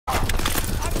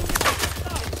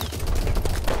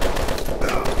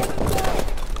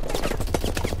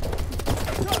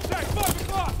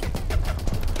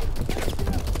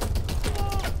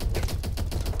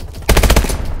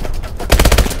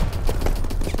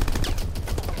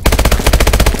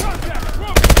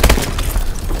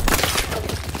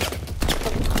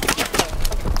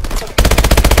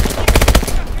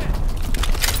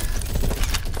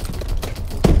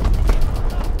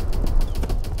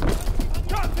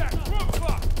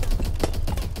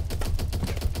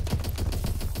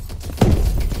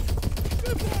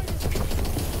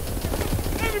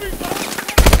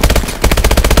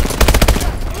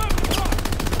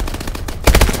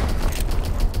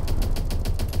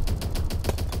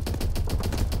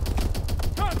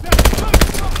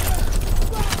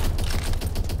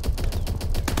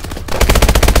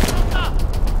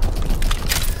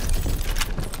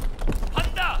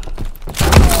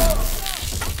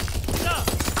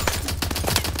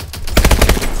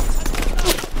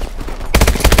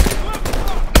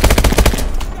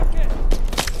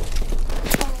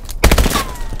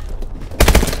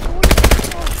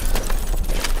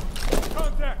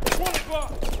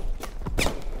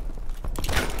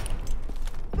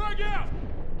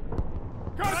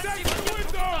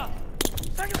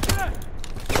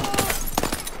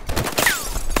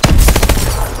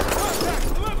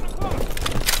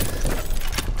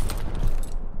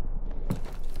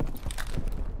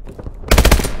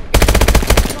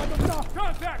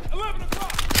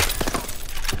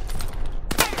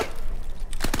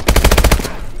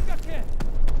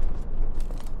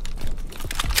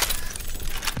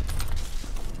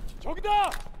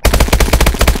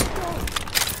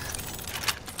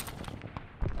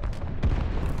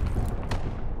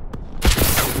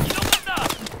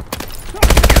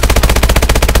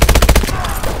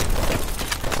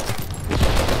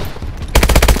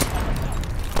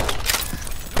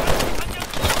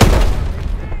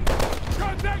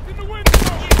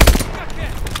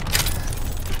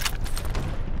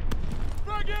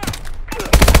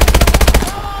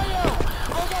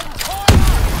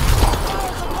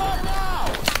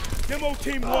Demo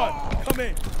Team 1, come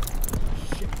in.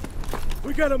 Shit.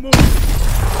 We gotta move.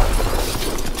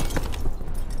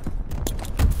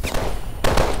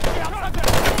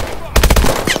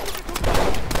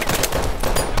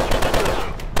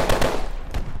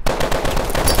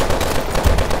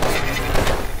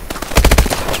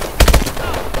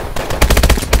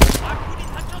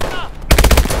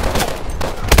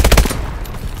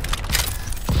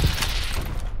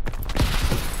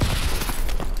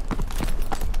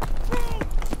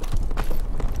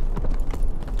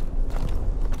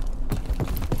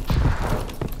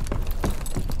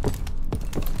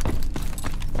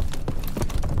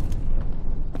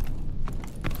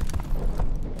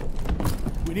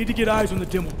 We need to get eyes on the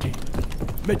demo team.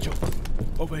 Mitchell,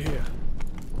 over here.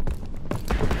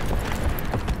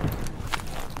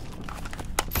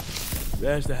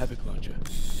 There's the Havoc launcher.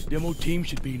 Demo team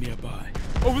should be nearby.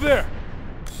 Over there!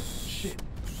 Shit.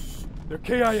 They're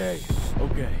KIA.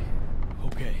 Okay.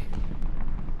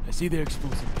 I see their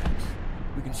explosive packs.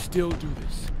 We can still do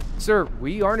this. Sir,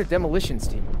 we aren't a demolitions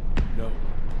team. No,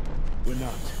 we're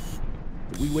not.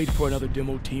 If we wait for another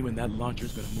demo team and that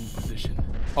launcher's gonna move position.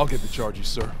 I'll get the charges,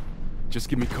 sir. Just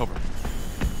give me cover.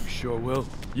 You sure will?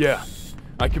 Yeah,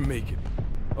 I can make it.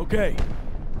 Okay.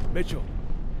 Mitchell,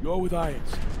 you're with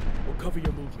Irons. We'll cover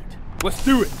your movement. Let's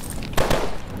do it!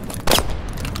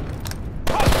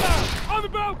 Hostile! On the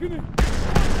balcony!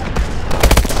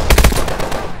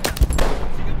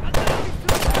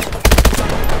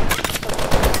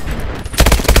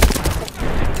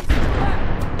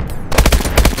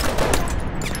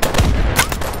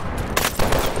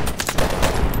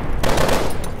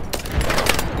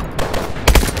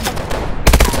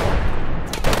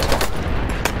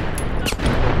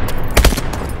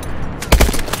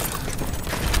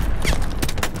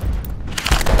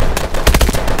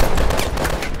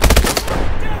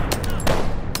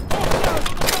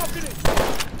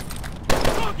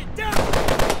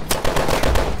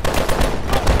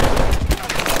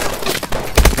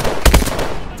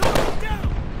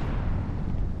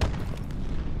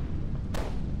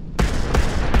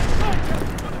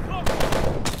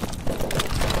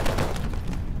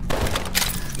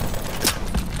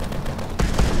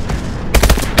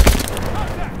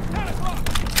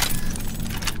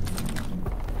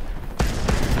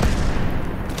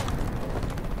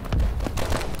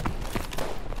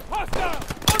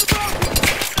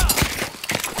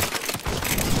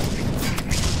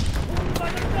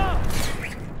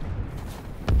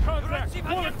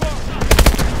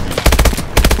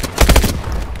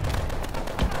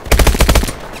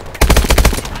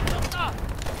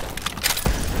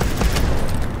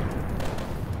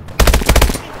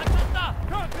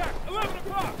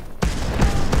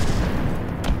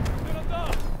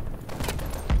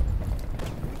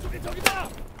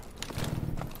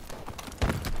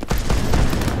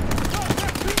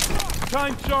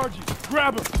 Time charges.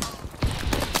 Grab him.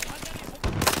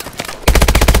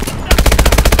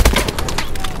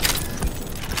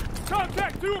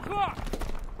 Contact 2 o'clock.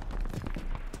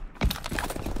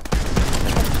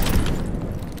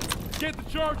 Get the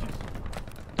charges.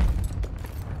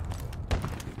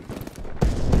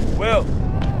 Well,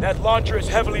 that launcher is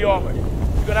heavily armored. You're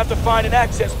gonna have to find an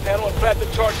access panel and plant the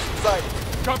charges inside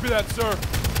it. Copy that, sir.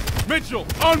 Mitchell,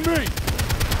 on me!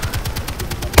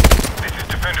 This is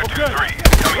Defender Okay, 2-3.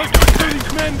 Coming let's into make sure assist.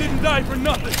 these men didn't die for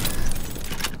nothing.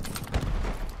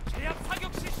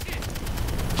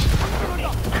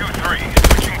 2-3,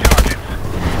 switching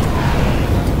targets.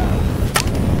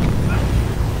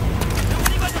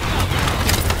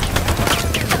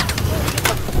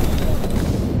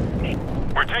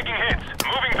 We're taking hits.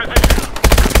 Moving position.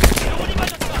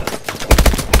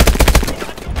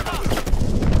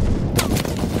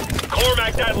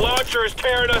 Cormac, that launcher is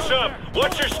tearing us up.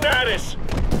 What's your status?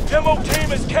 Demo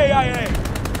team is KIA.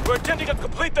 We're attempting to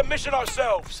complete the mission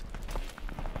ourselves.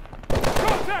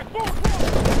 Contact!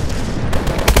 Forward!